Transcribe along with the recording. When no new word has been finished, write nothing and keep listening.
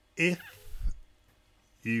If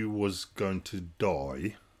you was going to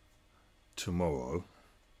die tomorrow,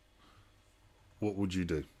 what would you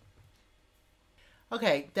do?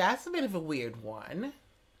 Okay, that's a bit of a weird one.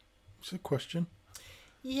 It's a question.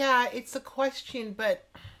 Yeah, it's a question, but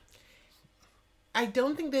I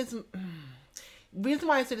don't think there's... Reason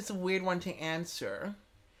why I said it's a weird one to answer,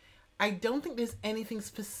 I don't think there's anything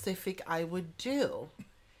specific I would do.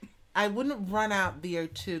 I wouldn't run out there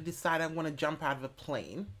to decide I want to jump out of a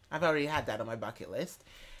plane. I've already had that on my bucket list.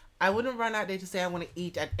 I wouldn't run out there to say I want to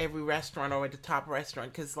eat at every restaurant or at the top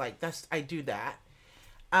restaurant, because I do that.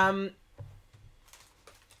 I'd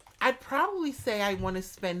probably say I want to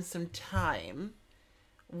spend some time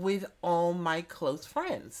with all my close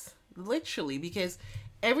friends, literally, because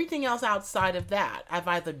everything else outside of that I've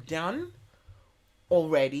either done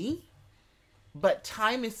already, but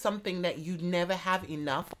time is something that you never have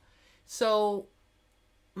enough. So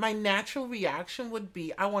my natural reaction would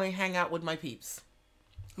be I want to hang out with my peeps.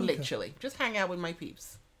 Okay. Literally, just hang out with my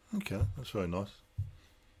peeps. Okay, that's very nice.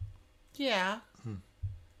 Yeah.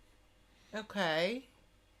 Okay.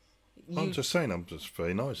 I'm just saying, I'm just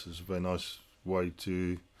very nice. It's a very nice way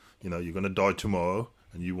to, you're going to die tomorrow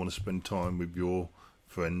and you want to spend time with your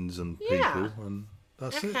friends and people, and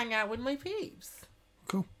that's it. Hang out with my peeps.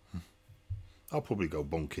 Cool. I'll probably go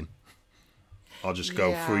bonking. I'll just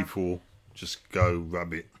go 3-4, just go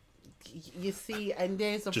rabbit. You see, and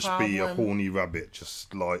there's a just problem. Just be a horny rabbit,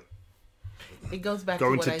 just like... It goes back to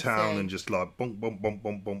what what I say. Go into town and just like bonk, bonk, bonk,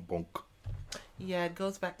 bonk, bonk, bonk. Yeah, it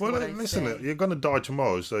goes back to what I say. Listen, you're going to die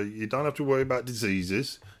tomorrow, so you don't have to worry about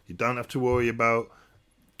diseases. You don't have to worry about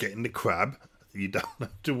getting the crab. You don't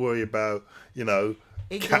have to worry about, it goes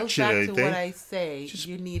back anything. to what I say. Just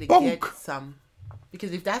you need to bonk. get some.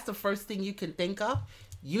 Because if that's the first thing you can think of,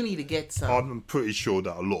 you need to get some. I'm pretty sure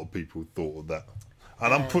that a lot of people thought of that.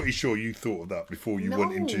 And I'm pretty sure you thought of that before you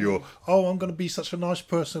went into your, I'm going to be such a nice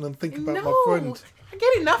person and think about my friend. I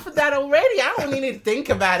get enough of that already. I don't need to think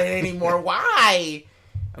about it anymore. Why?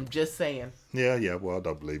 I'm just saying. Yeah, well, I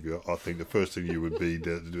don't believe you. I think the first thing you would be,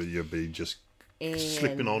 you'd be just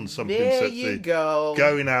slipping on something there sexy. You go.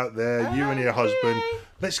 Going out there, you and your husband.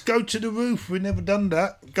 Let's go to the roof. We've never done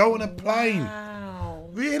that. Go on a plane. Wow.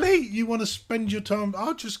 Really? You want to spend your time?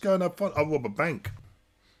 I'll just go and have fun. I'll rob a bank.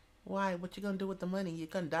 Why? What you going to do with the money? You're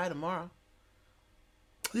going to die tomorrow.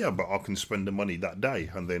 Yeah, but I can spend the money that day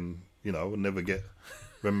and then, never get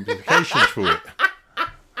ramifications for it.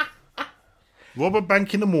 Rob a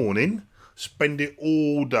bank in the morning, spend it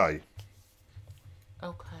all day.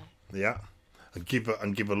 Okay. Yeah, and give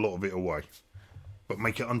a lot of it away, but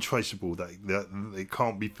make it untraceable that it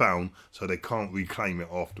can't be found, so they can't reclaim it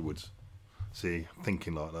afterwards. See,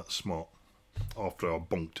 thinking like that, smart. After I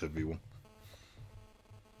bonked everyone.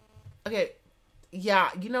 Okay. Yeah,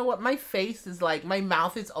 you know what? My face is like, my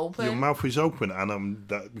mouth is open. Your mouth is open, and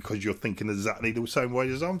because you're thinking exactly the same way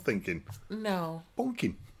as I'm thinking. No.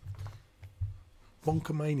 Bonking.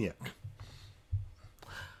 Bonkomaniac.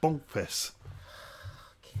 Bonkfest.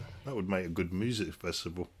 Okay. That would make a good music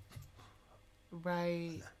festival.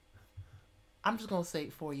 Right. I'm just going to say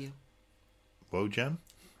it for you. Wojam?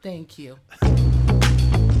 Thank you.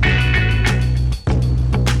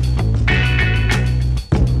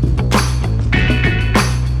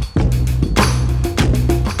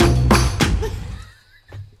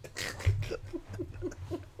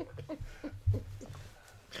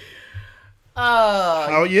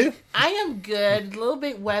 How are you? I am good. A little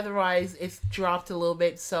bit weatherized. It's dropped a little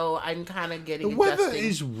bit, so I'm kind of getting the weather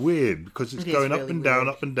is weird because it's going up and down,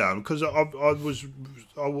 up and down. Because I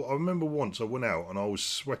remember once I went out and I was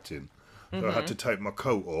sweating, so I had to take my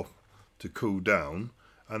coat off to cool down,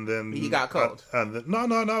 and then you got cold.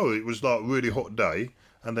 No, it was like a really hot day.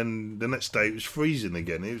 And then the next day it was freezing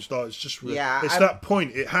again. It was like it's that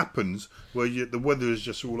point it happens where the weather is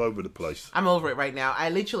just all over the place. I'm over it right now.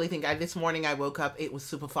 I literally think this morning I woke up, it was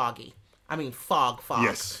super foggy. I mean fog.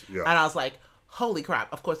 Yes, yeah. And I was like, holy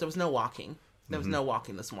crap! Of course there was no walking. There was no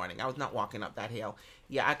walking this morning. I was not walking up that hill.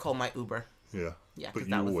 Yeah, I called my Uber. Yeah. But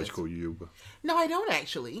you always call your Uber. No, I don't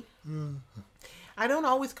actually. I don't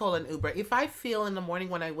always call an Uber. If I feel in the morning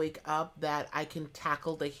when I wake up that I can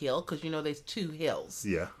tackle the hill, because there's 2 hills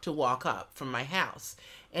to walk up from my house.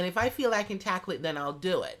 And if I feel I can tackle it, then I'll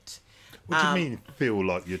do it. What do you mean feel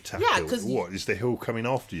like you're tackling? Yeah, because... What, is the hill coming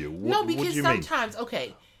after you? No, because sometimes,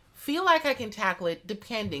 feel like I can tackle it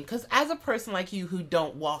depending. Because as a person like you who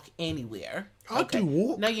don't walk anywhere. I do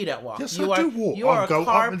walk. No, you don't walk. Yes, I do walk. You are I go a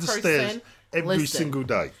car up the person. stairs every single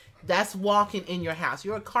day. That's walking in your house.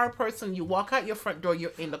 You're a car person. You walk out your front door.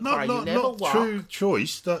 You're in the car. No, You never not walk. through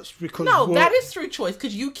choice. That's because No, that is through choice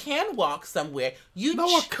because you can walk somewhere.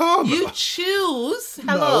 I can't. You choose.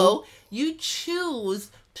 Hello. You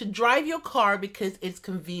choose to drive your car because it's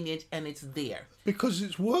convenient and it's there. Because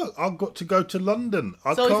it's work. I've got to go to London.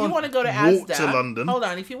 I So can't if you want to go to walk Asda, to London. hold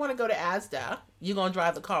on. If you want to go to Asda, you're gonna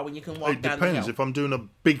drive the car when you can walk It down the depends. hill. If I'm doing a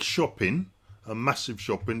big shopping, a massive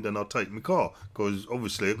shopping, then I'll take my car because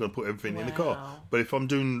obviously I'm going to put everything in the car. Wow. But if I'm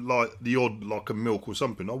doing like the odd, like a milk or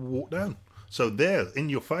something, I'll walk down. So there, in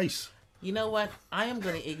your face. You know what? I am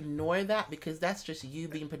going to ignore that because that's just you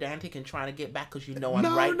being pedantic and trying to get back because you know I'm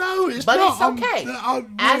No, right. no, it's but not. it's okay.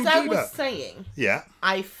 As I was that. saying, Yeah.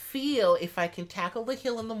 I feel if I can tackle the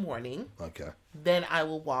hill in the morning, Okay. then I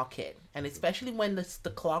will walk it. And especially when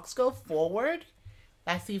the clocks go forward,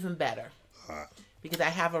 that's even better. Alright. Because I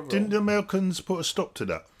have a rule. Didn't the Americans put a stop to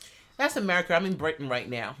that? That's America. I'm in Britain right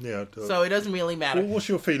now. Yeah. So it doesn't really matter. Well, what's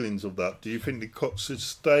your feelings of that? Do you think the clocks should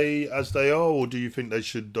stay as they are, or do you think they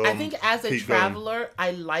should? I think as a keep going? traveler,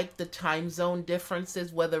 I like the time zone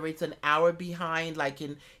differences, whether it's an hour behind, like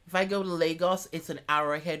if I go to Lagos, it's an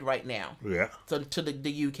hour ahead right now. Yeah. So to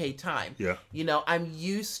the UK time. Yeah. You know, I'm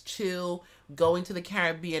used to going to the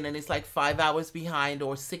Caribbean and it's like 5 hours behind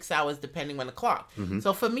or 6 hours depending on the clock. Mm-hmm.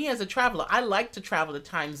 So for me as a traveler, I like to travel the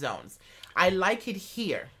time zones. I like it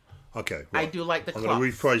here. Okay. I Right. do like the I'm clocks.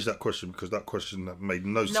 going to rephrase that question because that question that made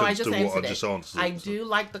no I sense just to answered what I it. just answered. I do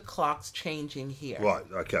like the clocks changing here. Right.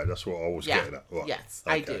 Okay. That's what I was getting at. Right. Yes,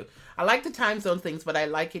 okay. I do. I like the time zone things, but I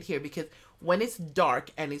like it here because when it's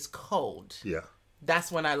dark and it's cold, Yeah. that's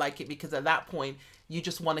when I like it because at that point you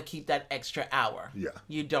just want to keep that extra hour. Yeah.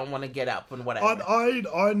 You don't want to get up and whatever.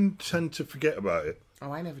 I tend to forget about it.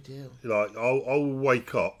 Oh, I never do. Like I'll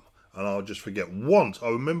wake up and I'll just forget. I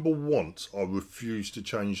remember once I refused to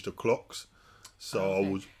change the clocks, so I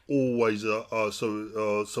was always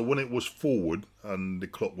so when it was forward and the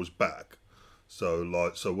clock was back, so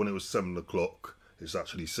when it was 7 o'clock, it's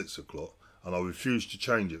actually 6 o'clock, and I refused to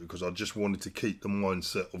change it because I just wanted to keep the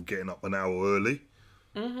mindset of getting up an hour early.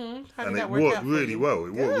 Mm-hmm. How did And that it work worked out for really you? well.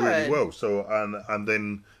 It worked really Good. well. So and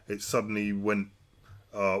then it suddenly went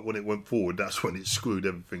when it went forward. That's when it screwed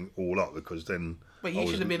everything all up because then. But I you was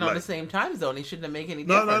should have been on late. the same time zone. It shouldn't have made any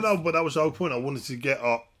No, difference. no. But that was the whole point. I wanted to get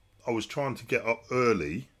up. I was trying to get up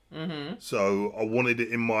early. Mm-hmm. So I wanted it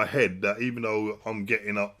in my head that even though I'm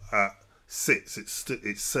getting up at 6,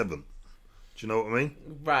 it's 7. Do you know what I mean?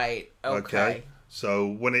 Right. Okay. So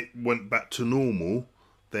when it went back to normal,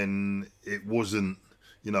 then it wasn't.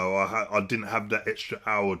 You know, I didn't have that extra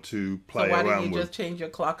hour to play So why around didn't you with just change your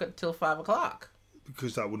clock until 5 o'clock?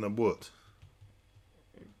 because that wouldn't have worked.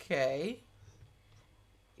 Okay.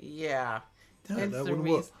 Yeah. Yeah, Hence that the wouldn't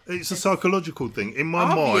reason- work. It's a psychological thing. In my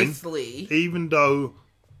Obviously. mind, even though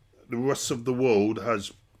the rest of the world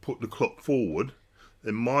has put the clock forward,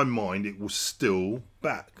 in my mind it was still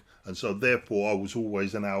back. And so therefore I was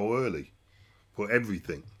always an hour early for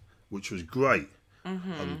everything, which was great.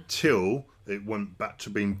 Until it went back to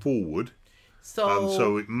being forward.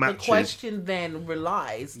 So it matches. The question then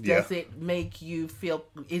relies, Yeah. does it make you feel,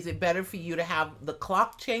 is it better for you to have the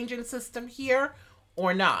clock changing system here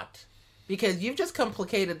or not? Because you've just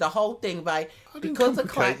complicated the whole thing by, didn't because the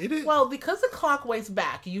clock, complicate it. well, because the clock went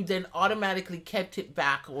back, you then automatically kept it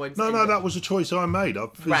backwards. No, and no, the- that was a choice I made. I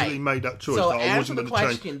physically Right. made that choice. So that I answer wasn't the going to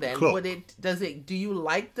change question then, clock. do you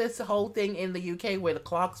like this whole thing in the UK where the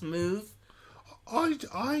clocks move? I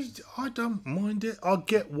don't mind it. I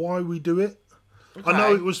get why we do it. I know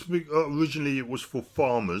Okay. it was originally it was for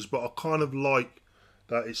farmers, but I kind of like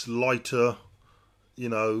that it's lighter. You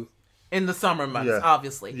know, In the summer months, Yeah.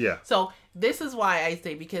 obviously. Yeah. So this is why I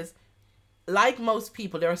say, because like most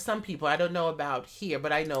people, there are some people, I don't know about here,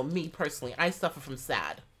 but I know me personally, I suffer from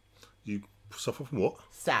SAD. you suffer from what?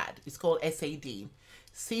 SAD. It's called SAD.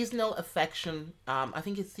 Seasonal affection. I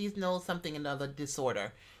think it's seasonal something another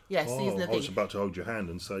disorder. Yeah, Oh, seasonal I was thing. about to hold your hand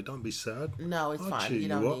and say, "Don't be sad." No, it's I'll fine. cheer You you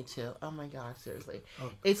don't up. need to. Oh my God, seriously.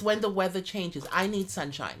 It's when the weather changes. I need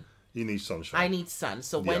sunshine. You need sunshine. I need sun.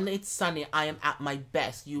 So when Yeah. it's sunny, I am at my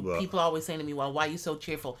best. Right. People are always saying to me, "Well, why are you so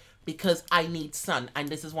cheerful?" Because I need sun, and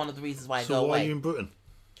this is one of the reasons why I So go why away. are you in Britain?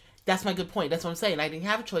 That's my good point. That's what I'm saying. I didn't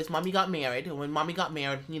have a choice. Mommy got married, and when mommy got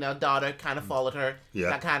married, daughter kind of followed her, Yeah.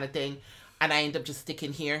 that kind of thing, and I end up just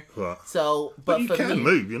sticking here. Right. So, But but you for can me,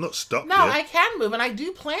 move. You're not stuck no, there. I can move, and I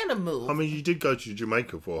do plan to move. I mean, you did go to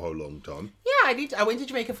Jamaica for a whole long time. Yeah, I went to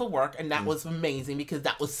Jamaica for work, and that was amazing because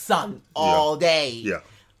that was sun all day. Mm. Yeah.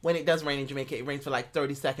 When it does rain in Jamaica, it rains for like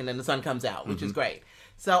 30 seconds and the sun comes out, which is great.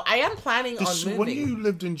 So I am planning on moving. When you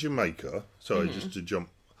lived in Jamaica, just to jump,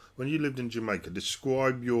 when you lived in Jamaica,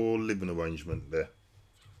 describe your living arrangement there.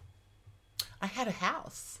 I had a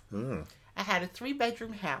house. Mm. I had a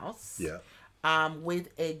 3-bedroom house. Yeah. With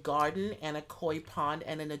a garden and a koi pond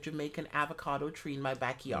and then a Jamaican avocado tree in my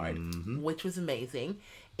backyard, which was amazing.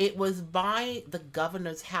 It was by the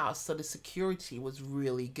governor's house, so the security was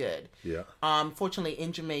really good. Yeah. Fortunately,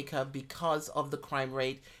 in Jamaica, because of the crime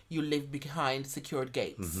rate, you live behind secured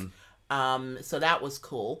gates. So that was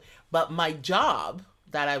cool. But my job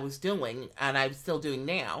that I was doing, and I'm still doing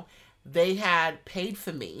now, they had paid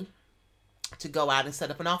for me to go out and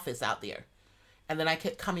set up an office out there. And then I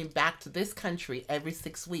kept coming back to this country every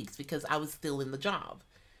 6 weeks because I was still in the job.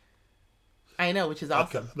 I know, which is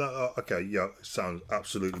awesome. Okay, yeah, sounds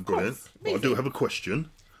absolutely brilliant. But I do have a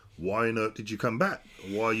question. Why on earth did you come back?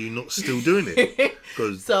 Why are you not still doing it?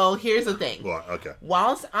 So here's the thing. Right, okay.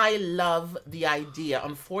 Whilst I love the idea,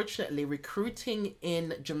 unfortunately, recruiting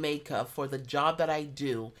in Jamaica for the job that I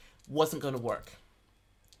do wasn't going to work.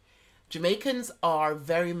 Jamaicans are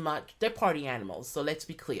very much, they're party animals, so let's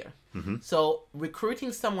be clear. So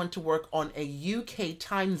recruiting someone to work on a UK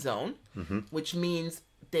time zone, which means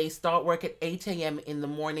they start work at 8 a.m. in the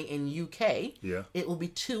morning in UK, it will be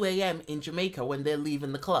 2 a.m. in Jamaica when they're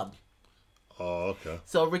leaving the club. Oh, okay.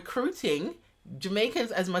 So recruiting,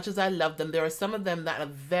 Jamaicans, as much as I love them, there are some of them that are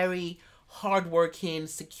very hardworking,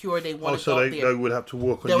 secure. They want to go there. They would have to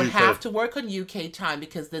work on They UK. would have to work on UK time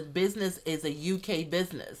because the business is a UK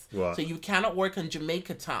business. Right. So you cannot work on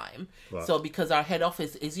Jamaica time. Right. So because our head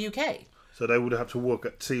office is UK. So they would have to work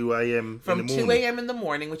at 2 a.m. From in the morning. 2 a.m. in the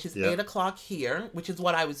morning, which is 8 o'clock here, which is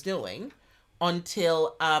what I was doing,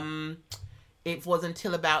 until it was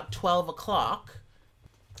until about 12 o'clock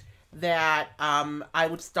that I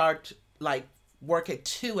would start like work at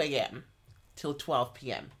 2 a.m. till 12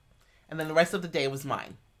 p.m. And then the rest of the day was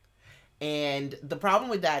mine. And the problem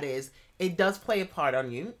with that is it does play a part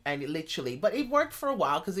on you, and it literally, but it worked for a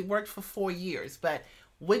while because it worked for 4 years. But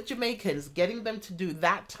with Jamaicans, getting them to do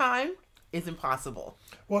that time is impossible.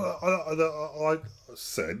 Well, I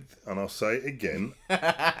said, and I'll say it again,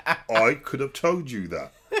 I could have told you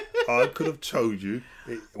that. I could have told you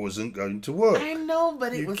it wasn't going to work. I know,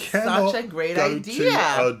 but it was cannot such a great go idea.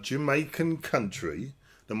 to a Jamaican country,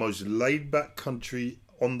 the most laid-back country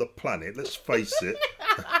on the planet, let's face it.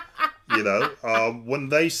 You know, when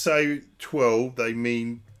they say 12, they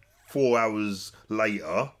mean 4 hours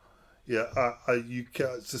later. Yeah, you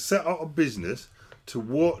can, to set up a business to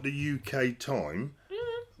work the UK time,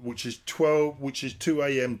 which is 2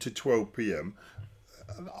 a.m. to 12 p.m.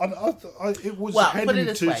 It was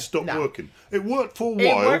heading to stop working. It worked for a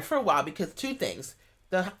while. It worked for a while because two things.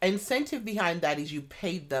 The incentive behind that is you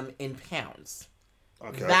paid them in pounds.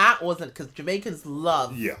 Okay. That wasn't, because Jamaicans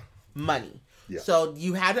love money. Yeah. So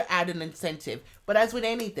you had to add an incentive. But as with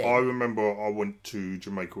anything. I remember I went to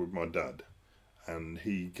Jamaica with my dad, and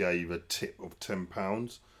he gave a tip of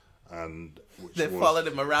 £10. And they followed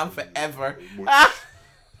him around forever.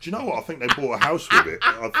 Do you know what? I think they bought a house with it.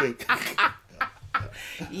 I think.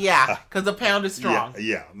 Yeah, because the pound is strong.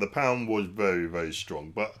 Yeah, the pound was very, very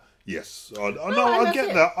strong. But yes, I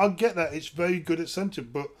get that. I get that. It's very good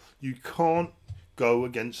incentive, but you can't go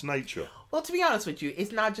against nature. Well, to be honest with you,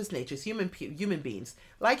 it's not just nature. It's human beings.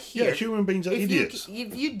 Like here, yeah, human beings are idiots.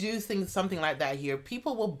 If you do something like that here,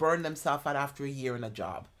 people will burn themselves out after a year in a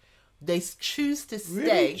job. They choose to stay.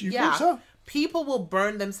 Really? Do you think so? People will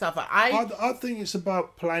burn themselves out. I think it's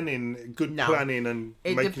about planning, planning, and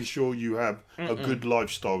making sure you have a good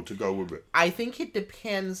lifestyle to go with it. I think it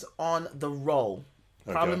depends on the role.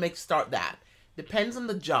 Probably start that. Depends on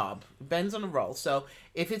the job. Depends on the role. So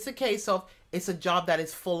if it's a case of it's a job that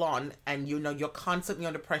is full on and you're constantly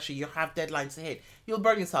under pressure, you have deadlines to hit, you'll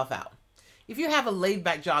burn yourself out. If you have a laid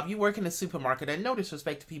back job, you work in a supermarket, and no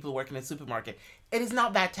disrespect to people who work in a supermarket, it is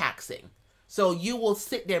not that taxing. So you will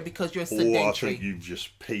sit there because you're sedentary. I think you've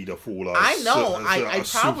just paid off all our I know. I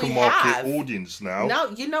probably supermarket have. audience now. No,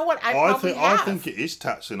 you know what? I think it is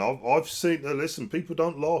taxing. I've seen. Listen, people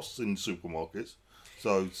don't last in supermarkets,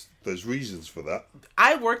 so there's reasons for that.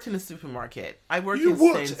 I worked in a supermarket. You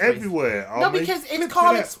worked everywhere. Because it's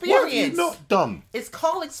called experience. What have you not done? It's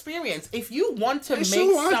called experience. If you want to make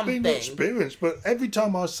something, experience. But every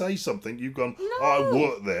time I say something, you've gone. No. I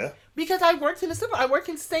worked there because I worked in a supermarket. I worked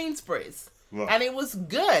in Sainsbury's. Right. And it was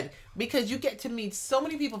good because you get to meet so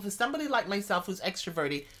many people. For somebody like myself who's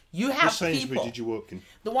extroverted, you have people. What Sainsbury's did you work in?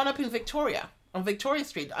 The one up in Victoria, on Victoria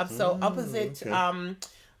Street. So opposite,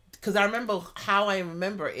 because I remember how I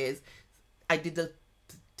remember is I did the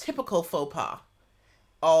typical faux pas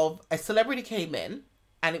of a celebrity came in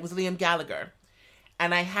and it was Liam Gallagher.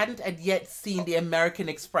 And I hadn't yet seen the American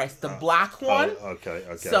Express, the black one. Okay.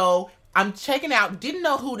 So I'm checking out. Didn't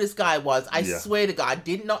know who this guy was. I Yeah. swear to God,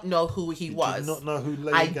 did not know who he was. Did not know who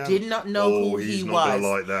I Lady Gaga. did not know who he's he not was. Gonna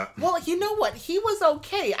like that. Well, you know what? He was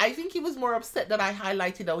okay. I think he was more upset that I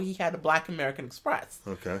highlighted he had a Black American Express.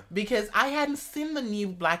 Okay. Because I hadn't seen the new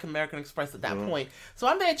Black American Express at that point. So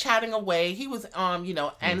I'm there chatting away. He was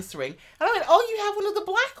answering. And I went, "Oh, you have one of the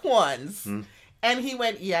black ones." And he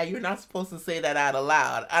went, "Yeah, you're not supposed to say that out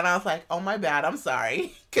aloud." And I was like, "Oh, my bad. I'm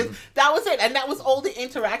sorry." Because that was it. And that was all the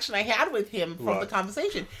interaction I had with him from the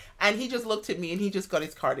conversation. And he just looked at me and he just got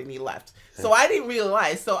his card and he left. So I didn't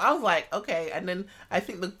realize. So I was like, okay. And then I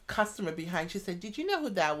think the customer behind, she said, "Did you know who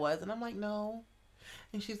that was?" And I'm like, "No."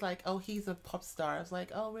 And she's like, "Oh, he's a pop star." I was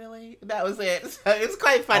like, "Oh, really?" That was it. So it's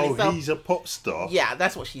quite funny. Oh, he's a pop star? Yeah,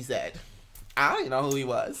 that's what she said. I don't even know who he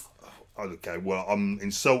was. Okay, well, I'm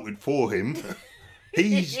insulted for him.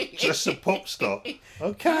 He's just a pop star.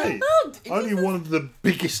 Okay. Only one of the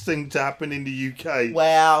biggest things to happen in the UK.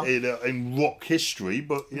 Well. In rock history,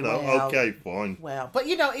 but, okay, fine. Well, but,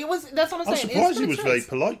 that's what I'm saying. I'm surprised he was very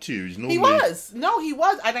polite to you. He was. No, he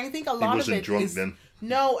was. And I think a lot of it He wasn't drunk then.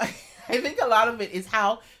 No, I think a lot of it is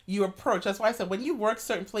how you approach. That's why I said when you work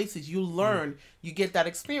certain places, you learn, you get that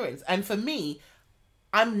experience. And for me,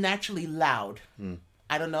 I'm naturally loud.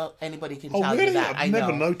 I don't know anybody can tell you that. I've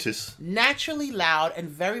never noticed. Naturally loud and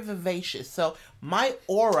very vivacious. So my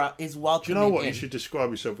aura is welcoming. Do you know what? You should describe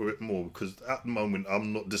yourself a bit more because at the moment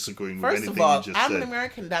I'm not disagreeing with anything you just said. First of all, I'm an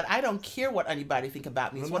American that I don't care what anybody think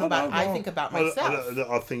about me. It's I think about myself.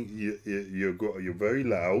 I think you're very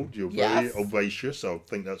loud. You're very vivacious. I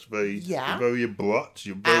think that's very you're very abrupt.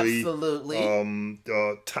 You're very absolutely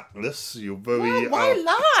tactless. You're very why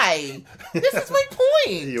lie? This is my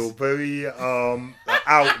point. You're very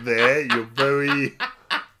out there. You're very.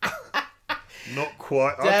 Not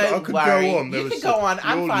quite. I could worry. Go on. You can go on.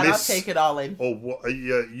 I'm fine. I'll take it all in. Or what?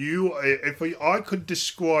 If I could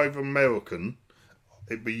describe American,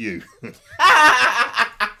 it'd be you.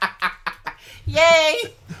 Yay!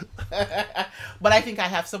 But I think I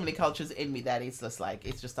have so many cultures in me that it's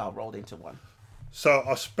just all rolled into one. So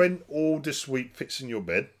I spent all this week fixing your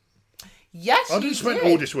bed. Yes, I didn't spend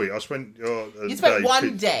all this week. I spent you spent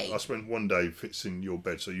one day. I spent one day fixing your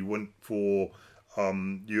bed. So you went for.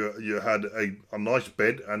 You had a nice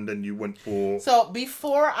bed, and then you went for. So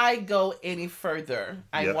before I go any further,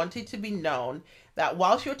 I wanted to be known that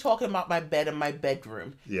whilst you're talking about my bed and my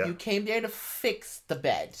bedroom, you came there to fix the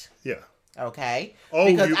bed. Yeah. Okay. Oh,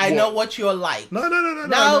 because I know what you're like. No.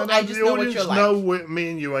 I just know what you're like. No, me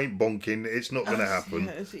and you ain't bonking. It's not going to happen.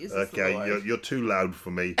 Okay, you're too loud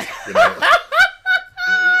for me.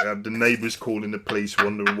 The neighbours calling the police,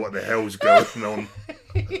 wondering what the hell's going on.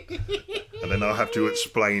 And then I'll have to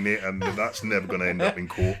explain it, and that's never going to end up in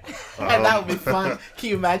court. And that would be fun. Can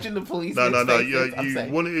you imagine the police? No. You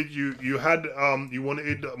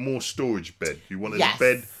wanted a more storage bed. You wanted a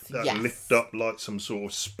bed that lift up like some sort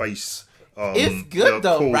of space. It's good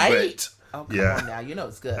though, right? Oh, come on now,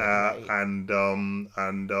 it's good. Right?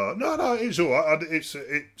 No, it's all right. It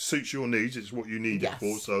suits your needs. It's what you need it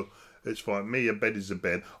for. So. It's fine. Me, a bed is a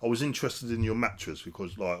bed. I was interested in your mattress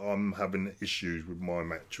because, I'm having issues with my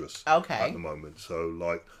mattress at the moment. So,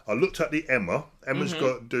 I looked at the Emma. Emma's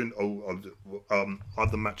got doing.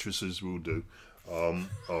 Other mattresses will do. Are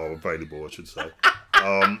available, I should say.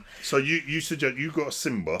 So you suggest you got a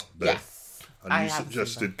Simba bed, yes, and you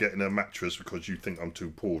suggested getting a mattress because you think I'm too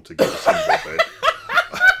poor to get a Simba bed.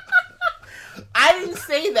 I didn't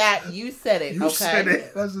say that. You said it. You said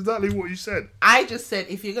it. That's exactly what you said. I just said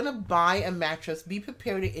if you're gonna buy a mattress, be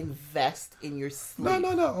prepared to invest in your sleep.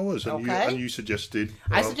 No. I was. And you suggested.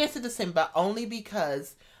 I suggested the Simba only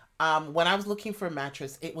because when I was looking for a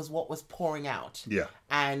mattress, it was what was pouring out. Yeah.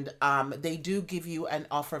 And they do give you an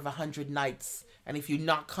offer of 100 nights. And if you're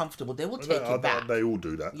not comfortable, they will take you back. They all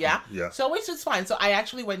do that. Yeah. Yeah. So it's just fine. So I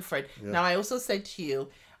actually went for it. Yeah. Now I also said to you.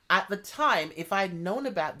 At the time, if I had known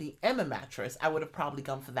about the Emma mattress, I would have probably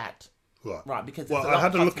gone for that. Right, because I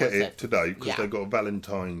had a look at it today because they got a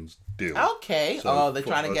Valentine's deal. Okay. So they're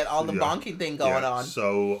trying to get all the bonking thing going on.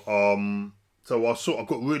 So, I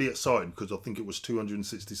got really excited because I think it was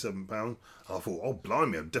 £267. I thought, oh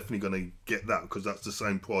blimey, I'm definitely going to get that because that's the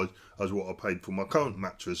same price as what I paid for my current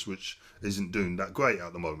mattress, which isn't doing that great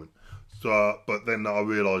at the moment. So, but then I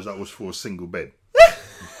realised that was for a single bed.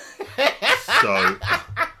 So.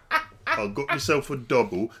 I got myself a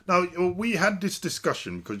double. Now, we had this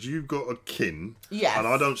discussion because you've got a kin. Yes. And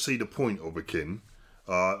I don't see the point of a kin.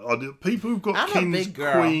 People who've got kins,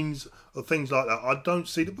 queens, or things like that. I don't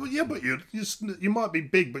see the. But yeah, but you might be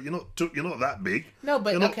big, but you're not that big. No,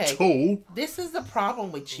 but you're not tall. This is the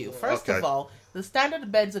problem with you. First Okay. of all, the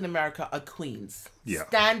standard beds in America are queens. Yeah.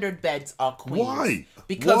 Standard beds are queens. Why?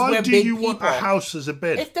 Because Why we're do big you people. want a house as a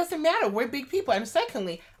bed? It doesn't matter. We're big people. And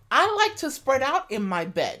secondly, I like to spread out in my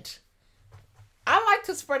bed. I like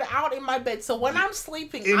to spread out in my bed. So when I'm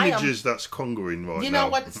sleeping, Images that's congruent right now. You know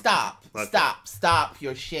what? Stop. Okay. Stop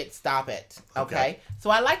your shit. Stop it. Okay? So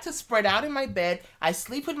I like to spread out in my bed. I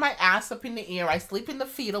sleep with my ass up in the air. I sleep in the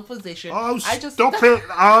fetal position. Oh, I just stop it!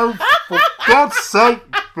 Oh, for God's sake,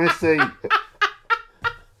 Missy!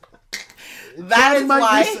 That is make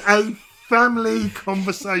why. this a family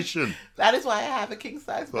conversation. That is why I have a king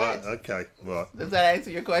size Right? bed. Okay. Right. Does that answer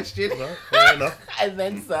your question? No, fair enough. And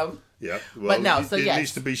then some. Yeah. Well, But no, so it yes.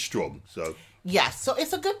 needs to be strong. So Yes. So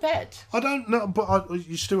it's a good bed. I don't know, but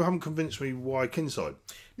you still haven't convinced me why king size.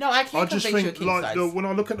 No, I I can't just convince you a think, king like, size. when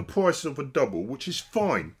I look at the price of a double, which is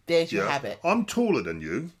fine. There you have it. I'm taller than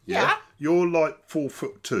you. Yeah. You're like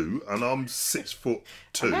 4'2", and I'm 6'2".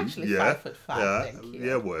 I'm actually yeah. 5'5", Yeah. thank you.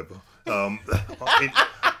 Yeah. Whatever.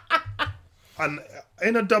 And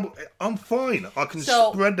in a double, I'm fine. I can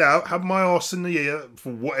So- spread out, have my arse in the air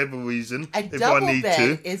for whatever reason, A if I double need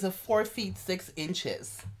bed to. is a 4 feet 6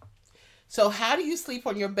 inches. So how do you sleep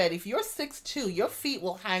on your bed? If you're 6'2", your feet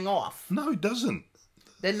will hang off. No, it doesn't.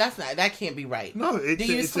 Then that can't be right. No, do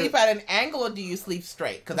you sleep at an angle or do you sleep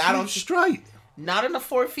straight? Because I don't. straight. Not in a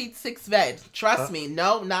 4 feet 6 bed. Trust me.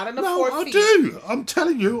 No, not in a No, 4 I feet. do. I'm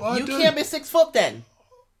telling you, I You do. can't be 6 foot then.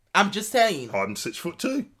 I'm just saying. I'm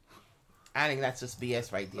 6'2". I think that's just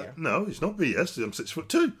BS right there. No, it's not BS. I'm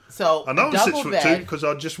 6'2". So I know I'm double 6'2" bed. because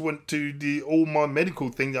I just went to all my medical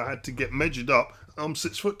things. I had to get measured up. I'm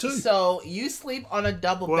 6'2". So you sleep on a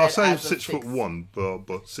double Well, bed. I say I'm as a 6'1",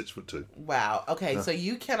 but 6'2". Wow. Okay, so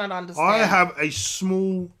you cannot understand. I have a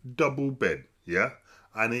small double bed, yeah,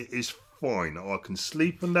 and it is fine. I can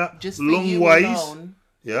sleep in that just for long you ways. alone.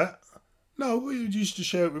 Yeah. No, we used to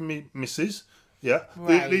share it with me, missus. Yeah.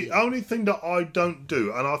 Right. The only thing that I don't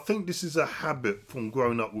do, and I think this is a habit from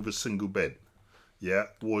growing up with a single bed, yeah,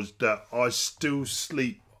 was that I still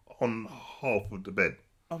sleep on half of the bed.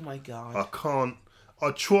 Oh my god. I can't. I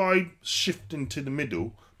tried shifting to the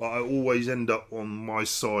middle, but I always end up on my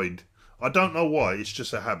side. I don't know why. It's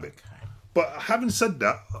just a habit. But having said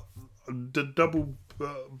that, the double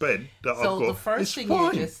bed that I've got So the first is thing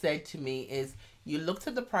fine. you just said to me is you looked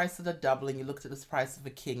at the price of the double and you looked at the price of a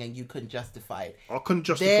king and you couldn't justify it. I couldn't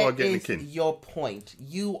justify There getting a is king. your point.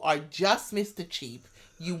 You are just Mr. Cheap.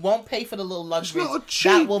 You won't pay for the little luxuries not a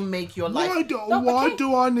cheap. that will make your life. Why do, No, but why King,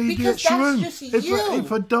 do I need the because extra that's room? just If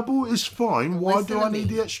you. a double is fine, why Listen do to I need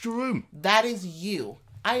me. the extra room? That is you.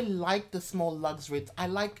 I like the small luxuries. I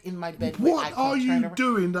like in my bed. where I What can are turn you around.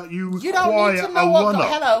 doing that you You don't require need to a know what. run-up?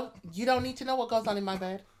 Hello. You don't need to know what goes on in my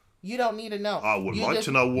bed. You don't need to know. I would You like just-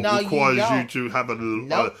 to know what No, requires you don't. to have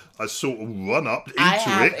Nope. a sort of run-up into I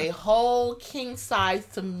have it. a whole king size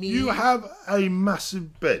to me. You have a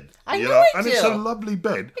massive bed. I you know I and do. it's a lovely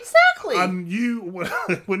bed. Exactly. And you,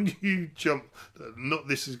 when you jump, not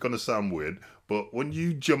this is going to sound weird, but when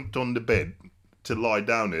you jumped on the bed to lie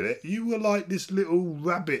down in it, you were like this little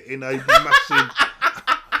rabbit in a massive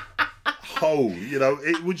hole. You know,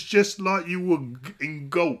 it was just like you were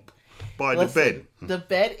engulfed by the bed. The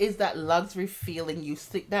bed is that luxury feeling. You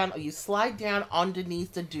sit down or you slide down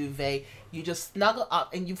underneath the duvet. You just snuggle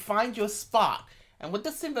up and you find your spot. And what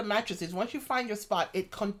the Simba mattress is, once you find your spot,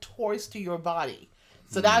 it contours to your body.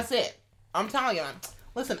 So that's it. I'm telling you, man.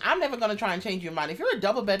 Listen, I'm never going to try and change your mind. If you're a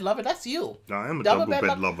double bed lover, that's you. I am a double bed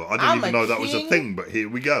lover. I didn't even know that was a thing, but here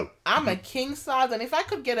we go. I'm a king size, and if I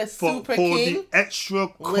could get a For super king, the extra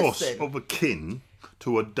cost listen. of a king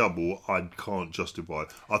to a double, I can't justify it.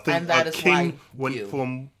 I think And that a is king why went you-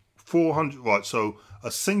 from 400. Right, so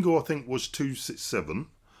a single I think was 267.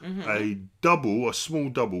 Mm-hmm. A double, a small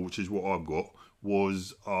double, which is what I've got,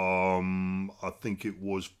 was I think it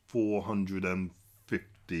was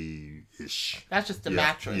 450-ish. that's just the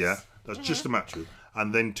mattress. Yeah, that's just a mattress.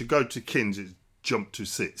 And then to go to kings, it jumped to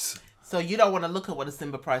 6. So you don't want to look at what the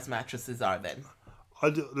Simba price mattresses are then. I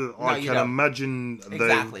you can don't. imagine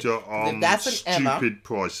Exactly. they If that's an stupid Emma-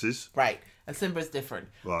 prices. Right. And Simba's different.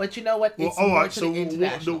 Right. But you know what? It's all more right. to So the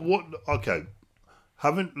international. okay,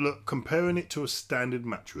 comparing it to a standard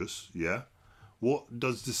mattress, yeah. What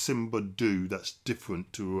does the Simba do that's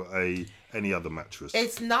different to any other mattress?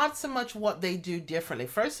 It's not so much what they do differently.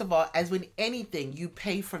 First of all, as with anything, you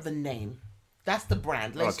pay for the name. That's the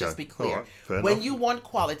brand. Let's Okay. just be clear. All right. Fair When enough. you want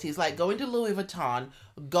qualities, like going to Louis Vuitton,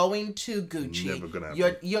 going to Gucci, Never gonna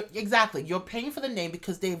happen. you're exactly, you're paying for the name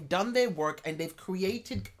because they've done their work and they've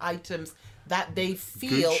created items that they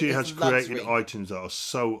feel Gucci is has luxury. created items that are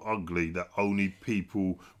so ugly that only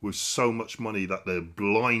people with so much money that they're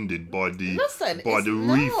blinded by the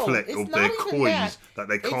reflect it's of not their even coins that.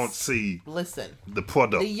 they can't It's- see Listen, the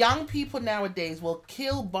product. the young people nowadays will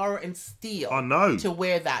kill, borrow, and steal. I know. To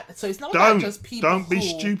wear that. So it's not about just people. Don't be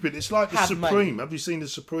who stupid. It's like the have Supreme. money. Have you seen the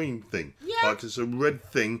Supreme thing? Yeah. Like it's a red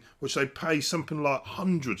thing which they pay something like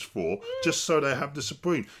hundreds for just so they have the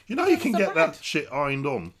Supreme. You know, you can it's a get brand. that shit ironed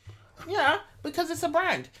on. Yeah, because it's a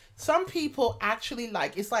brand. Some people actually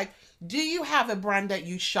like. It's like, do you have a brand that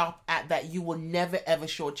you shop at that you will never ever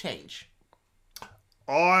shortchange?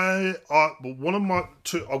 One of my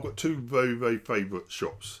two. I've got two very very favourite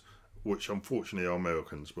shops, which unfortunately are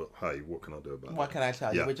Americans. But hey, what can I do about it? What can I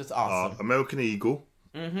tell you? We're just awesome. American Eagle,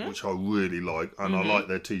 which I really like, and I like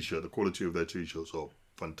their t-shirt. The quality of their t-shirts are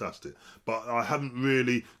fantastic. But I haven't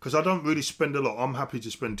really, because I don't really spend a lot. I'm happy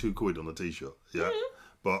to spend £2 on a t-shirt. Yeah.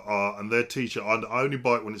 But and their t-shirt, I only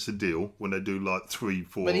buy it when it's a deal. When they do like 3,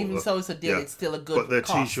 4. But even so, it's a deal. It's still a good. But their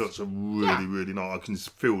cost. t-shirts are really, really nice. I can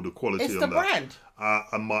feel the quality It's on the that. brand.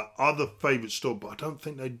 And my other favourite store, but I don't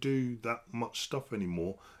think they do that much stuff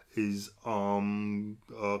anymore, is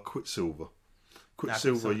Quicksilver.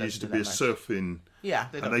 Quicksilver used to be a surfing. Yeah,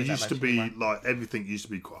 and they used to be like everything used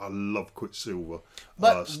to be. I love Quicksilver.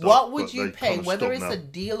 But stuff, what would but you they pay, kind of whether stopped it's a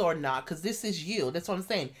now. deal or not? Because this is you. That's what I'm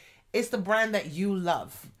saying. It's the brand that you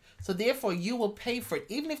love. So therefore, you will pay for it,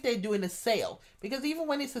 even if they're doing a sale. Because even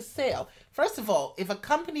when it's a sale, first of all, if a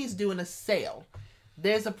company is doing a sale,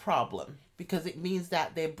 there's a problem. Because it means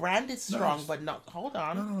that their brand is strong, but not... Hold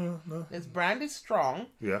on. No. This brand is strong,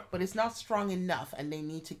 Yeah. but it's not strong enough, and they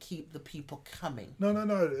need to keep the people coming. No.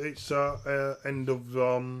 It's end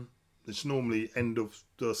of. It's normally end of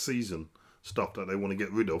the season stuff that they want to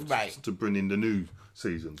get rid of, Right. to bring in the new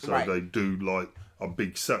season. So Right. they do like a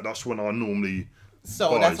big set. That's when I normally.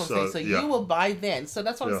 So buy. that's what I'm saying. So yeah. you will buy then. So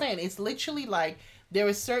that's what I'm Yeah. saying. It's literally like there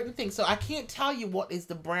are certain things. So I can't tell you what is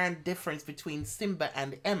the brand difference between Simba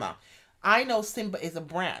and Emma. I know Simba is a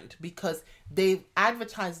brand because they've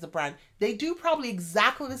advertised the brand. They do probably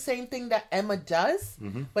exactly the same thing that Emma does,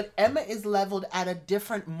 but Emma is leveled at a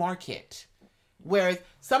different market. Whereas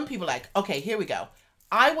some people are like, okay, here we go.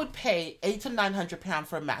 I would pay £800 to £900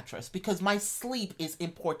 for a mattress because my sleep is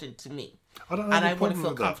important to me. I don't have And a I want to problem feel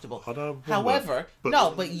with that. comfortable. I don't have a problem with However,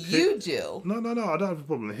 that. but you do. No, I don't have a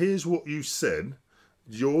problem. Here's what you said.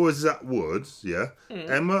 Your exact words, yeah.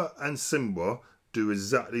 Emma and Simba do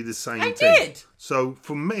exactly the same I thing. did. So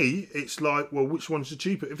for me, it's like, well, which one's the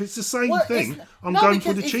cheaper? If it's the same Well, thing, it's- I'm no, going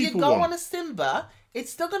for because the if cheaper you go one. on a Simba, it's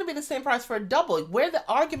still going to be the same price for a double. Where the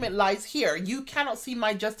argument lies here, you cannot see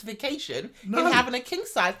my justification in having a king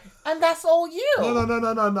size, and that's all you.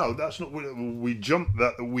 No. That's not. We jumped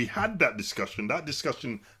that. We had that discussion. That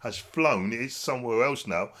discussion has flown. It's somewhere else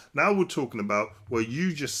now. Now we're talking about where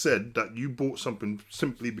you just said that you bought something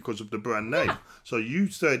simply because of the brand name. Yeah. So you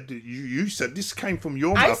said said this came from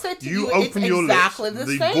your I mouth. said to you you, open it's your exactly lips.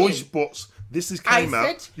 the The same. voice box. This came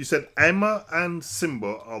out. said- You said Emma and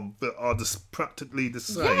Simba are practically the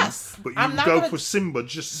same. Yes. But you I'm not go gonna- for Simba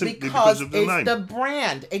just simply because because of the it's name. the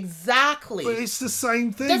brand, exactly. But it's the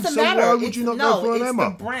same thing. Doesn't So matter. why would you not go for an it's Emma?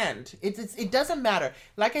 the brand. It doesn't matter.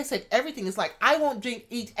 Like I said, everything is like I won't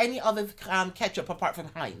eat any other ketchup apart from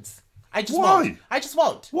Heinz. I just Why? won't. I just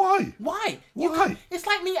won't. Why? Why? Why? It's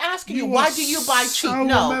like me asking you, You why are do you buy cheap? so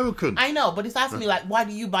No, American. I know, but it's asking me like, why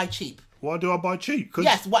do you buy cheap? Why do I buy cheap?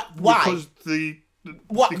 Yes, why? Because the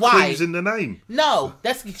Why? cream's in the name. No,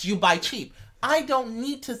 that's because you buy cheap. I don't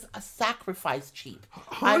need to sacrifice cheap.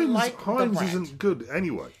 I like the Heinz brand. isn't good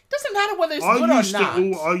anyway. Doesn't matter whether it's good or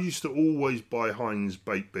not. I used to always buy Heinz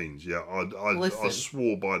baked beans. Yeah, I Listen.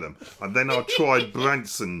 swore by them, and then I tried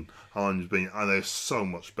Branson Heinz beans, and they're so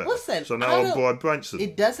much better. Listen, so now I buy Branson.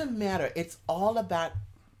 It doesn't matter. It's all about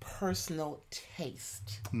personal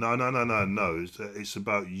taste. No. It's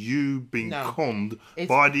about you being No. conned It's-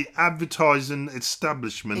 by the advertising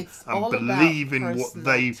establishment It's and all about believing what personal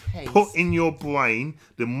they taste. put in your brain,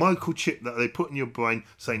 the microchip that they put in your brain,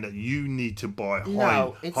 saying that you need to buy Heinz.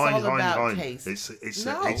 No, it's all about Heinz. taste. It's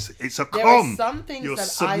No. it's a There con. are some things You're that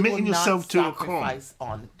submitting I will yourself not to a con. sacrifice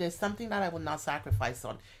on. There's something that I will not sacrifice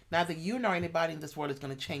on. Neither you nor anybody in this world is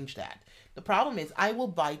going to change that. The problem is I will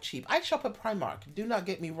buy cheap. I shop at Primark. Do not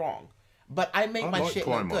get me wrong. But I make my like shit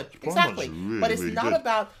Primark. look good. Primark's Exactly. really, but it's really not good.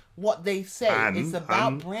 about what they say. And- it's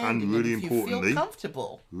about and branding. really And if you feel importantly-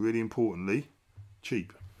 comfortable. Really importantly,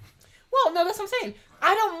 cheap. Well, no, that's what I'm saying.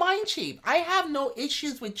 I don't mind cheap. I have no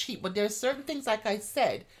issues with cheap, but there are certain things, like I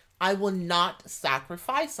said, I will not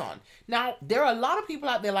sacrifice on. Now, there are a lot of people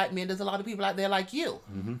out there like me, and there's a lot of people out there like you.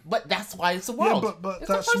 But that's why it's a world. Yeah, but It's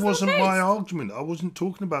a that personal wasn't my taste. argument. I wasn't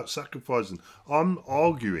talking about sacrificing. I'm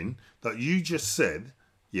arguing that you just said,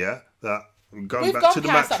 that going We've back gone to the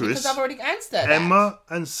past that mattress, because I've already answered that. Emma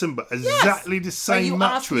and Simba, exactly the But same you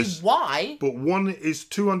asked me mattress. why. But one is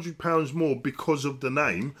 £200 more because of the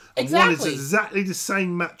name, and Exactly. one is exactly the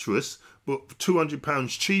same mattress but £200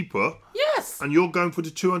 cheaper. Yes. And you're going for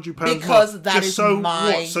the £200 Because more. that Just is so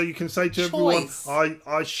my what? So you can say to choice. everyone,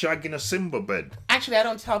 I shag in a Simba bed. Actually, I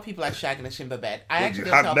don't tell people I shag in a Shimba bed. I Well, actually you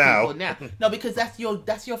don't have tell now. people now. No, because that's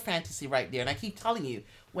your fantasy right there. And I keep telling you,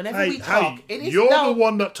 whenever Hey, we talk, it is you're no, the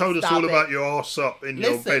one that told us stop all it. about your arse up in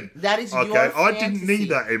your Listen, bed. that is okay, your I didn't fantasy. need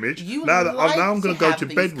that image. You Now like I'm going to go have to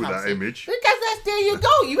these bed with that conversations. image. Because there you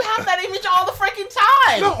go. You have that image all the freaking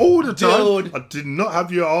time. Not all the time. Dude. I did not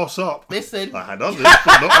have your arse up. Listen. I had others,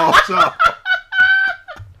 but not arse up.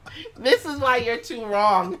 This is why you're too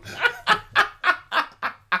wrong.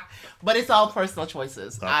 But it's all personal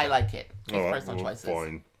choices. I like it. It's All right, personal well, choices.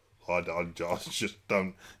 fine. I just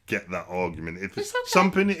don't get that argument. If it's okay.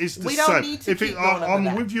 something is the We same, don't need to if keep going over I'm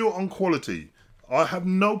that. with you on quality. I have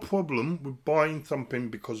no problem with buying something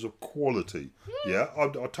because of quality. Yeah, I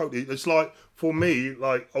totally. It's like for me,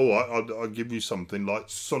 like I'll give you something like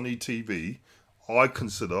Sony TV. I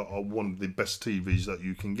consider are one of the best TVs that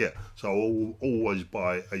you can get. So I will always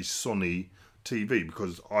buy a Sony TV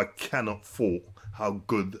because I cannot fault how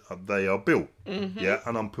good they are built. Yeah,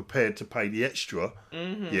 and I'm prepared to pay the extra.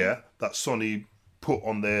 Yeah, that Sony put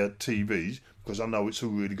on their TVs because I know it's a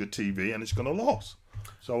really good TV and it's going to last.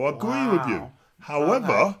 So I agree with you. Wow.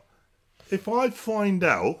 However, if I find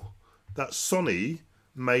out that Sony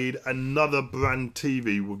made another brand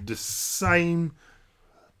TV with the same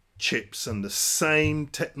chips and the same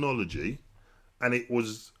technology and it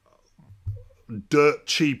was dirt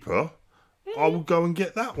cheaper, I would go and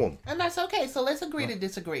get that one. And that's okay. So let's agree to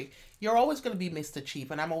disagree. You're always going to be Mr. Cheap,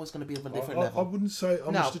 and I'm always going to be of a different I level. wouldn't say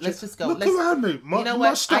I'm No, Mr. Cheap. let's just go. Look around me. You know My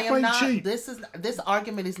what? stuff I am ain't not. cheap. This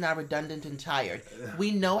argument is now redundant and tired. We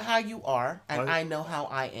know how you are, and I know how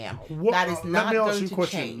I am. That is not Let me ask going you a to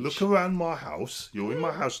question. change. Look around my house. You're in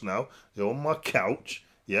my house now. You're on my couch.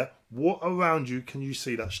 Yeah. What around you can you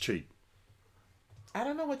see that's cheap? I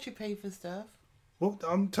don't know what you pay for stuff. Well,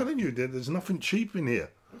 I'm telling you, there's nothing cheap in here.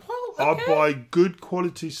 Well, okay. I buy good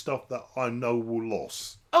quality stuff that I know will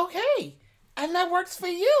last. Okay, and that works for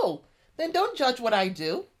you. Then don't judge what I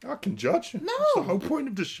do. I can judge. No. That's the whole point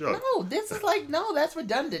of the show. No, this is like that's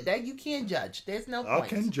redundant. That you can't judge. There's no point. I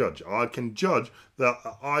can judge. I can judge that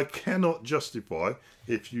I cannot justify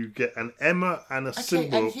if you get an Emma and a Okay,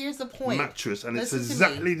 Simba and here's the point. mattress and it's Listen to me.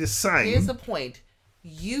 exactly the same. Here's the point.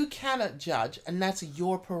 You cannot judge, and that's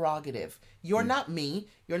your prerogative. You're not me.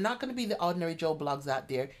 You're not going to be the ordinary Joe Blogs out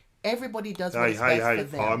there. Everybody does what's best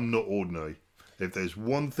for them. I'm not ordinary. If there's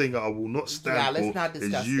one thing I will not stand let's for, not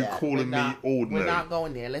discuss is you that. calling me ordinary. We're not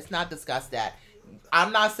going there. Let's not discuss that.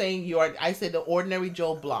 I'm not saying you're. I said the ordinary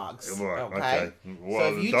Joe Blogs. Right, Okay. Well,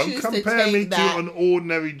 So if you don't choose compare to take me that, to an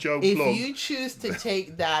ordinary Joe if blog. you choose to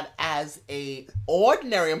take that as a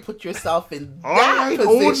ordinary and put yourself in I that ain't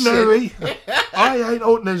position, ordinary. I ain't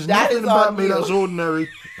ordinary. There's That nothing is about on me you. that's ordinary.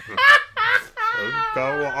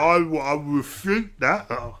 I refute that.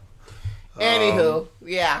 Anywho,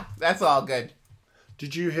 yeah, that's all good.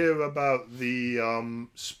 Did you hear about the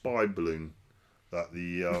spy balloon that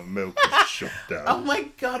the Americans shot down? Oh my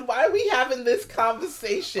God, why are we having this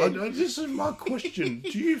conversation? This is my question.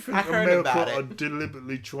 Do you think I heard about America it. are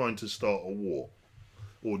deliberately trying to start a war?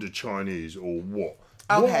 Or the Chinese, or what?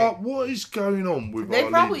 Okay. What is going on with They our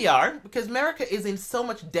probably leaders? are, because America is in so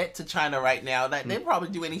much debt to China right now that they probably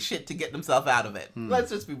do any shit to get themselves out of it.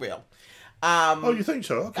 Let's just be real. Oh, you think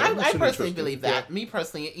so? Okay, I that's an personally interesting- believe that. Me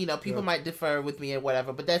personally, people might differ with me or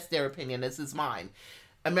whatever, but that's their opinion. This is mine.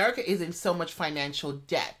 America is in so much financial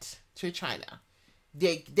debt to China.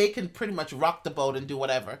 They can pretty much rock the boat and do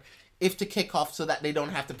whatever if to kick off so that they don't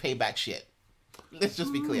have to pay back shit. Let's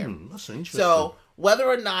just be clear. That's interesting. So whether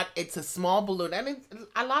or not it's a small balloon, I mean,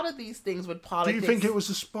 a lot of these things with do politics. you think it was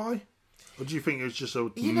a spy? Or do you think it was just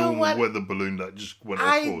a You know normal what? weather balloon that just went off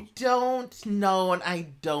I course? don't know and I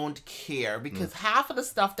don't care because half of the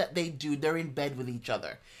stuff that they do, they're in bed with each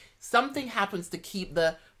other. Something happens to keep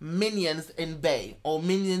the minions in bay or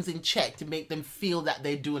minions in check to make them feel that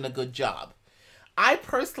they're doing a good job. I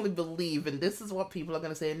personally believe, and this is what people are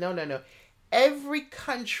going to say, no. Every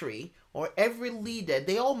country or every leader,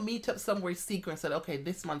 they all meet up somewhere secret and said, okay,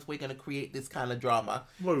 this month we're going to create this kind of drama.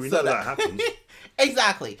 Well, we know that happens.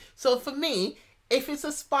 Exactly. So for me, if it's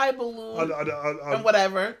a spy balloon and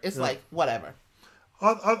whatever, it's like, whatever.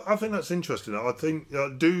 I think that's interesting. I think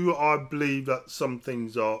I believe that some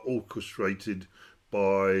things are orchestrated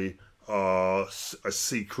by a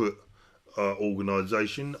secret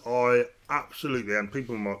organisation. I absolutely, and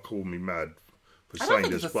people might call me mad for I don't saying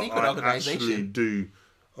think this, it's a but secret I organisation. actually do.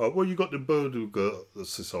 Well, you got the Bilderberg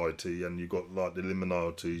Society, and you got like the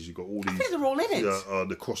Illuminatis. You got all these. I think they're all in it.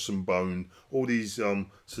 The Cross and Bone, all these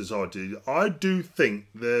societies. I do think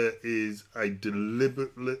there is a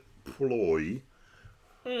deliberate ploy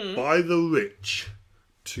by the rich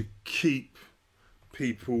to keep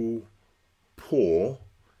people poor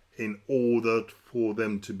in order for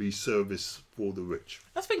them to be service for the rich.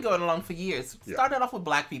 That's been going along for years. Yeah. Started off with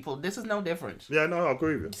black people. This is no different. Yeah, no, I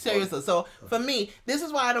agree with you. Seriously. So for me, this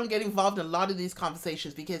is why I don't get involved in a lot of these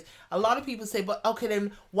conversations, because a lot of people say, but okay,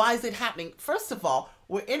 then why is it happening? First of all,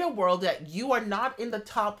 we're in a world that you are not in the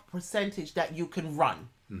top percentage that you can run.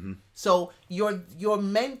 Mm-hmm. So you're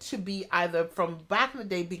meant to be either from back in the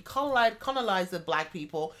day be colonized with black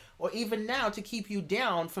people, or even now to keep you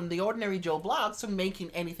down from the ordinary Joe Bloggs from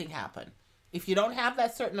making anything happen. If you don't have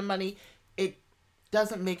that certain money, it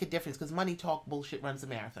doesn't make a difference, because money talk, bullshit runs a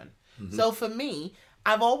marathon. Mm-hmm. So for me,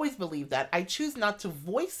 I've always believed that. I choose not to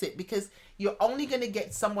voice it, because you're only going to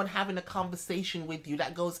get someone having a conversation with you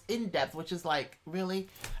that goes in depth, which is like, really?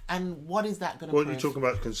 And what is that going to Well, you're talking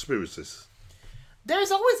about conspiracies.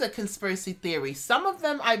 There's always a conspiracy theory. Some of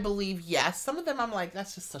them I believe, yes. Some of them I'm like,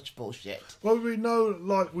 that's just such bullshit. Well, we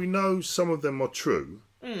know some of them are true.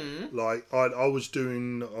 Mm. Like I was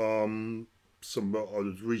doing I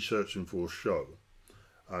was researching for a show,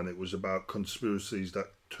 and it was about conspiracies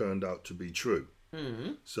that turned out to be true.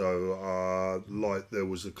 Mm. So like there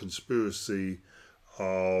was a conspiracy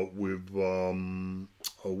with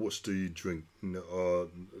what's the drink?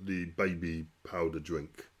 The baby powder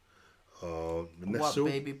drink. Nestle?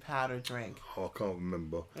 What baby powder drink? I can't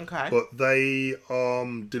remember. Okay. But they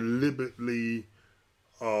deliberately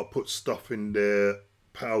put stuff in their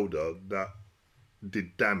powder that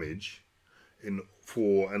did damage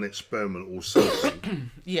for an experiment or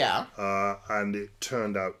something. Yeah. And it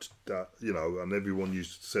turned out that, and everyone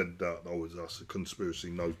said that, that's a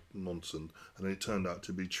conspiracy, no nonsense. And it turned out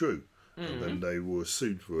to be true. Mm-hmm. And then they were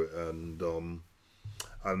sued for it.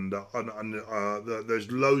 And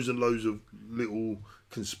there's loads and loads of little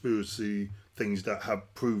conspiracy things that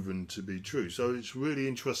have proven to be true. So it's really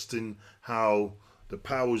interesting how the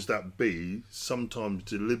powers that be sometimes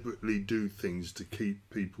deliberately do things to keep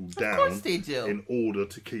people down. Of course they do. In order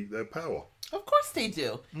to keep their power. Of course they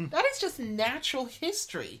do. Mm. That is just natural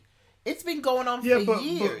history. It's been going on for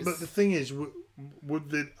years. But the thing is,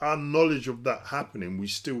 with our knowledge of that happening, we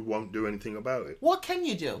still won't do anything about it. What can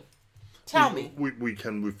you do? Tell me. We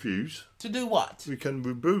can refuse. To do what? We can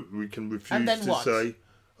reboot. We can refuse to say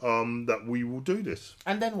that we will do this.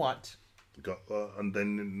 And then what? And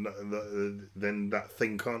then that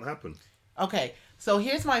thing can't happen. Okay, so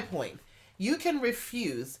here's my point. You can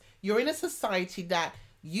refuse. You're in a society that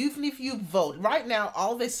even if you vote, right now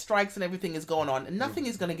all this strikes and everything is going on, and nothing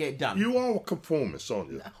is going to get done. You are a conformist,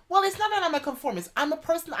 aren't you? Well, it's not that I'm a conformist. I'm a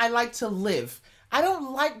person, I like to live. I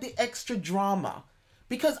don't like the extra drama.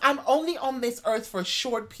 Because I'm only on this earth for a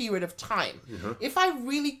short period of time. Mm-hmm. If I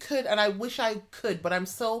really could, and I wish I could, but I'm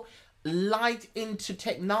so light into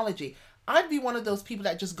technology, I'd be one of those people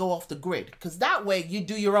that just go off the grid. Because that way you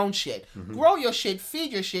do your own shit. Mm-hmm. Grow your shit,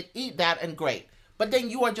 feed your shit, eat that, and great. But then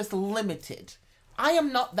you are just limited. I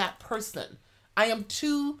am not that person. I am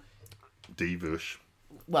too... Divish.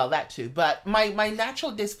 Well, that too. But my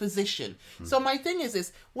natural disposition. Mm. So my thing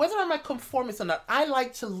is whether I'm a conformist or not, I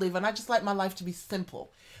like to live, and I just like my life to be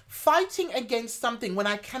simple. Fighting against something when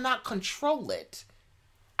I cannot control it,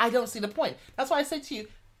 I don't see the point. That's why I say to you,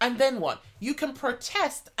 and then what? You can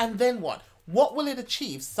protest, and then what? What will it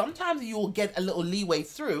achieve? Sometimes you will get a little leeway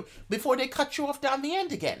through before they cut you off down the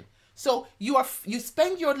end again. So you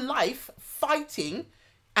spend your life fighting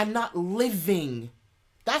and not living.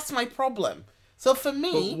 That's my problem. So for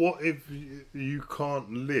me... But what if you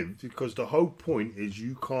can't live? Because the whole point is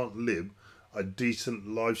you can't live a decent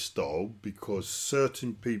lifestyle because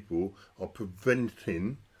certain people are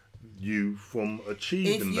preventing you from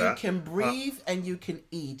achieving that. If you can breathe and you can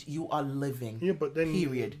eat, you are living. Yeah, but then...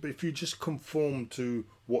 Period. But if you just conform to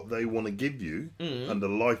what they want to give you and the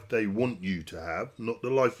life they want you to have, not the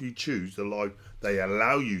life you choose, the life they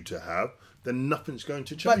allow you to have, then nothing's going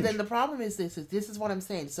to change. But then the problem is this is what I'm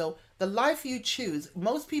saying. So the life you choose,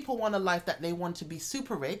 most people want a life that they want to be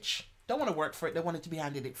super rich, don't want to work for it, they want it to be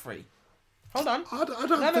handed it free. Hold on. I don't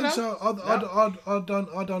No, think no. so.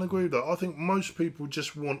 I don't agree with that. I think most people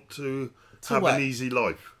just want to have what? an easy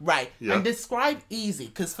life. Right. Yeah. And describe easy,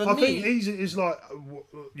 because for I me, think easy is like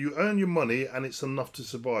you earn your money and it's enough to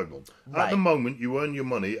survive on. Right. At the moment, you earn your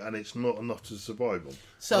money and it's not enough to survive on.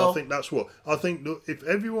 So- And I think that's what I think. That if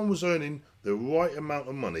everyone was earning the right amount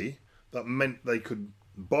of money, that meant they could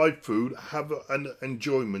buy food, have an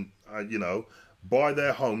enjoyment. Buy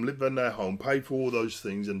their home, live in their home, pay for all those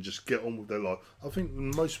things, and just get on with their life. I think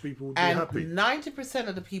most people would be and happy. 90%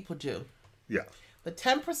 of the people do. Yeah, The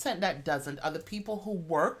 10% that doesn't are the people who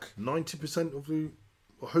work. 90% of the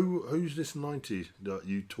who's this 90 that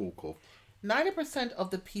you talk of? 90% of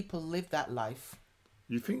the people live that life.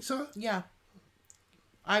 You think so? Yeah.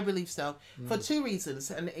 I believe so. For two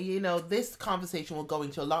reasons. And, this conversation will go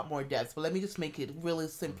into a lot more depth, but let me just make it really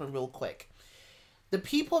simple and real quick. The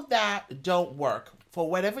people that don't work, for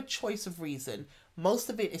whatever choice of reason, most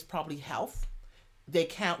of it is probably health. They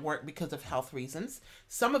can't work because of health reasons.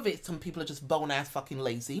 Some people are just bone-ass fucking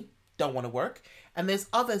lazy, don't want to work. And there's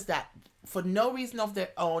others that, for no reason of their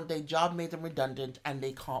own, their job made them redundant and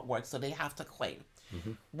they can't work, so they have to claim.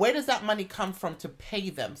 Mm-hmm. Where does that money come from to pay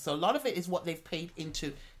them? So a lot of it is what they've paid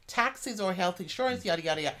into taxes or health insurance, yada,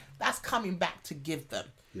 yada, yada. That's coming back to give them,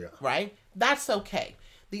 right? That's okay.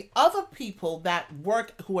 The other people that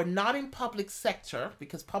work who are not in public sector,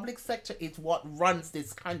 because public sector is what runs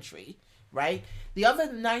this country, right? The other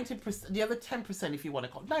 90%, the other 10%, if you want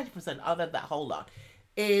to call it 90%, other than that whole lot,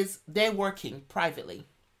 is they're working privately,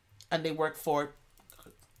 and they work for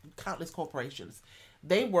countless corporations.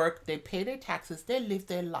 They work, they pay their taxes, they live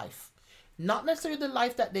their life. Not necessarily the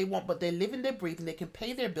life that they want, but they live and they breathe, and they can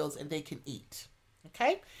pay their bills and they can eat.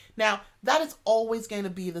 Okay? Now, that is always going to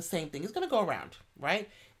be the same thing. It's going to go around, right?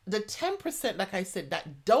 The 10%, like I said,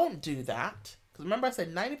 that don't do that, because remember I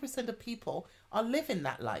said 90% of people are living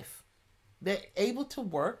that life. They're able to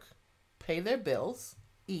work, pay their bills,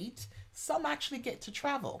 eat. Some actually get to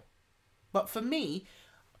travel. But for me,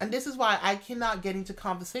 and this is why I cannot get into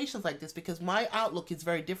conversations like this, because my outlook is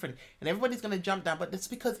very different. And everybody's going to jump down, but it's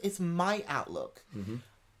because it's my outlook. Mm-hmm.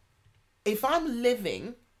 If I'm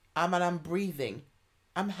living, and I'm breathing,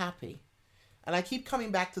 I'm happy. And I keep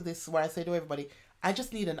coming back to this where I say to everybody, I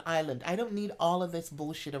just need an island. I don't need all of this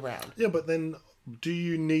bullshit around. Yeah, but then do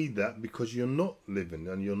you need that because you're not living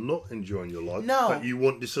and you're not enjoying your life? No. That you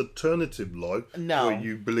want this alternative life No. where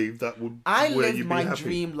you believe that would I where live you'd my be happy.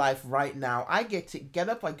 dream life right now. I get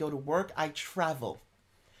up, I go to work, I travel.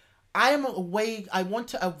 I am away. I want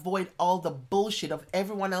to avoid all the bullshit of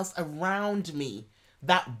everyone else around me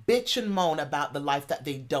that bitch and moan about the life that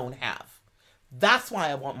they don't have. That's why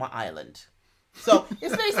I want my island. So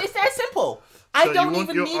it's that simple. I So don't you want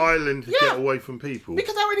even your need island to get away from people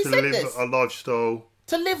Because I already to said live this. a lifestyle.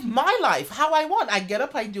 To live my life how I want. I get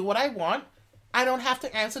up, I do what I want. I don't have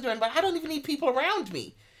to answer to anybody. I don't even need people around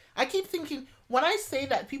me. I keep thinking, when I say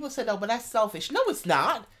that, people say, oh, but that's selfish. No, it's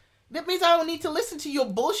not. That means I don't need to listen to your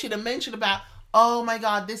bullshit and mention about, oh my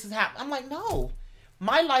God, this is happening. I'm like, no.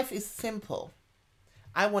 My life is simple.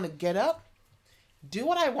 I want to get up, do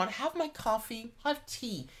what I want, have my coffee, have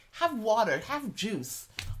tea, have water, have juice,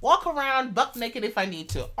 walk around buck naked if I need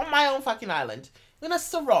to, on my own fucking island. And that's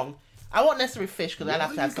so wrong. I won't necessarily fish because I'll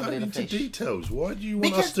have to have somebody to fish. Details? Why do you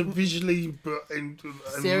want us to visually imagine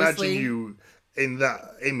Seriously? you in that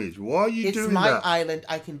image? Why are you doing It's my that? island.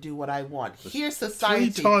 I can do what I want. Here's society.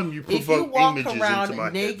 3 times you if you provoke walk images around into my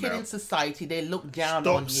head naked now. in society, they look down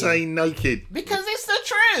on Stop you. saying naked. Because it's the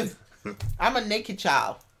truth. I'm a naked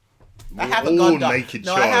child. I We're have a all goddaughter. naked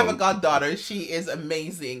No, I have a child. goddaughter. She is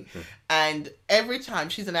amazing. And every time,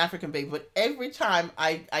 she's an African baby, but every time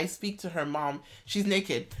I speak to her mom, she's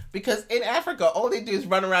naked. Because in Africa, all they do is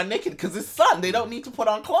run around naked because it's sun. They don't need to put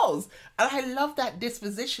on clothes. And I love that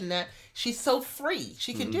disposition that she's so free.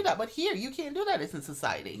 She can do that. But here, you can't do that in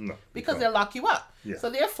society. No, because you they'll lock you up. Yeah. So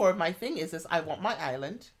therefore, my thing is I want my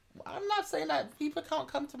island. I'm not saying that people can't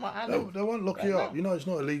come to my island. They won't lock right you now. up. You know it's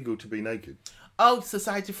not illegal to be naked. Oh,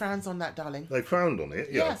 society frowns on that, darling. They frowned on it,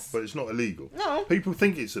 yeah, Yes. but it's not illegal. No. People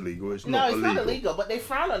think it's illegal. It's No, not it's illegal. not illegal, but they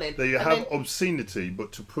frown on it. They And have then- obscenity,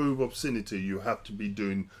 but to prove obscenity, you have to be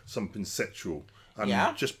doing something sexual. And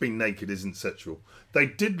Yeah. just being naked isn't sexual. They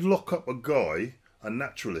did lock up a guy, a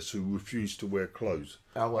naturalist, who refused to wear clothes.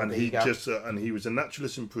 Oh, well, and there he you go. just and he was a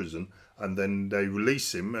naturalist in prison, and then they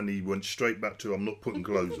released him, and he went straight back to I'm not putting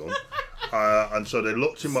clothes on. And so they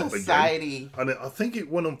locked him up Society. again. And I think it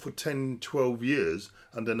went on for 10, 12 years.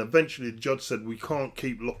 And then eventually the judge said, we can't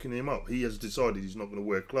keep locking him up. He has decided he's not going to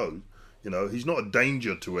wear clothes. You know, he's not a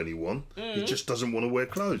danger to anyone. He just doesn't want to wear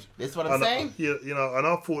clothes. That's what I'm and saying. You know, and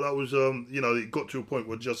I thought that was, you know, it got to a point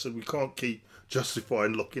where the judge said, we can't keep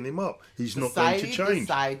justifying locking him up. He's not going to Society change.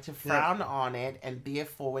 decide to frown on it, and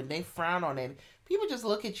therefore, when they frown on it, people just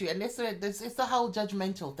look at you, and it's the whole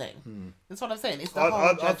judgmental thing. That's what I'm saying. It's the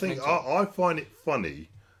whole judgmental. I think I find it funny,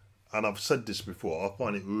 and I've said this before. I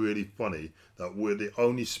find it really funny that we're the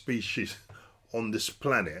only species on this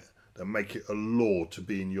planet that make it a law to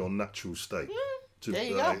be in your natural state. There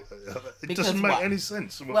you go. It Because doesn't make what? any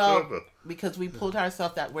sense Well, whatsoever. because we pulled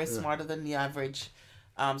ourselves that we're smarter than the average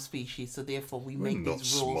species, so therefore we We're make not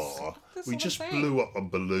these rules. smart. That's We what I'm just saying. blew up a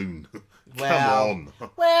balloon. Well, Come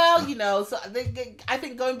on. Well, so I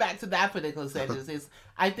think going back to that particular sentence is,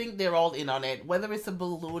 I think they're all in on it. Whether it's a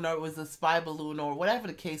balloon or it was a spy balloon or whatever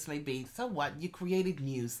the case may be, so what? You created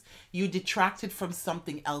news. You detracted from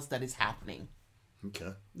something else that is happening.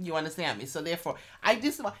 Okay. You understand me? So therefore,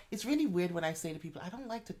 it's really weird when I say to people, I don't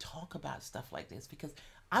like to talk about stuff like this because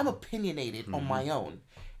I'm opinionated on my own.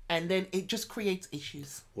 And then it just creates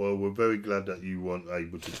issues. Well, we're very glad that you weren't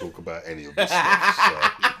able to talk about any of this stuff.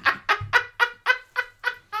 So.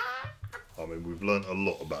 I mean, we've learnt a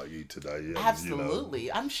lot about you today. And, Absolutely. You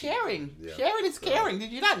know, I'm sharing. Yeah. Sharing is caring.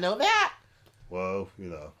 Did you not know that? well,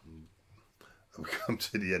 we've come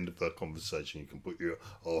to the end of the conversation. You can put your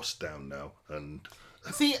arse down now. And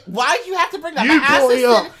See, why do you have to bring that? you My ass brought is it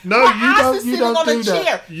up. sitting- No, my you ass don't. is You sitting don't on do a that.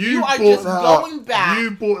 chair. You are brought just that going up. back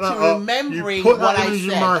You brought that to up. remembering You put what that I image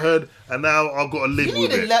said. in my head, and now I've got to live You need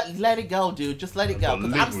with to it. let it go, dude. Just let it go. gotta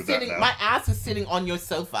Because live I'm with that sitting. now. My ass is sitting on your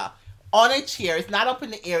sofa, on a chair. It's not up in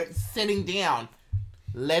the air. It's sitting down.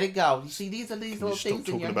 Let it go. You see, these Can little you stop things in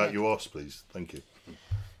talking your about head. your arse, please? Thank you.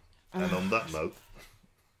 And on that note,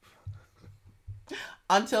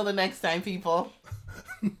 Until the next time, people.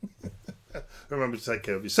 remember to take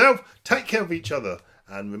care of yourself, take care of each other,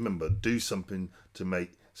 and remember, do something to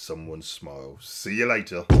make someone smile. See you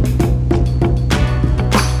later.